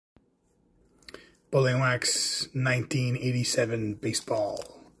Bowling Wax 1987 baseball.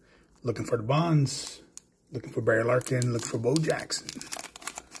 Looking for the Bonds. Looking for Barry Larkin. Looking for Bo Jackson.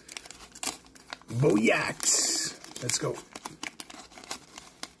 Bo Yaks. Let's go.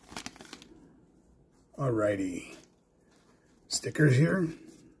 Alrighty. Stickers here.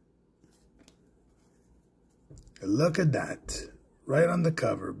 Look at that. Right on the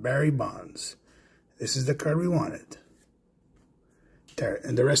cover. Barry Bonds. This is the card we wanted.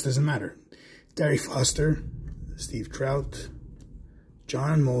 And the rest doesn't matter. Terry Foster. Steve Trout.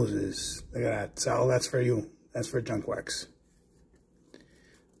 John Moses. Look at that. Sal, that's for you. That's for Junk Wax.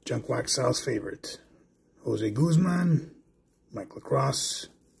 Junk Wax, Sal's favorite. Jose Guzman. Mike Lacrosse.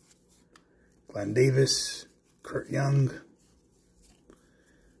 Glenn Davis. Kurt Young.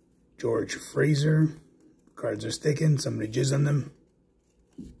 George Fraser. Cards are sticking. Somebody jizz on them.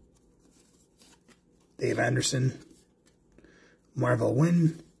 Dave Anderson. Marvel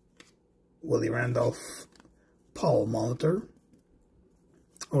Wynn. Willie Randolph. Paul Molitor.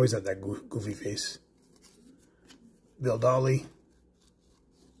 Always had that goofy face. Bill Dolly.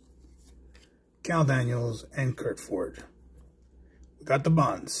 Cal Daniels and Kurt Ford. We got the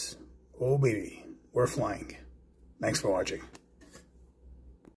Bonds. Oh baby, we're flying. Thanks for watching.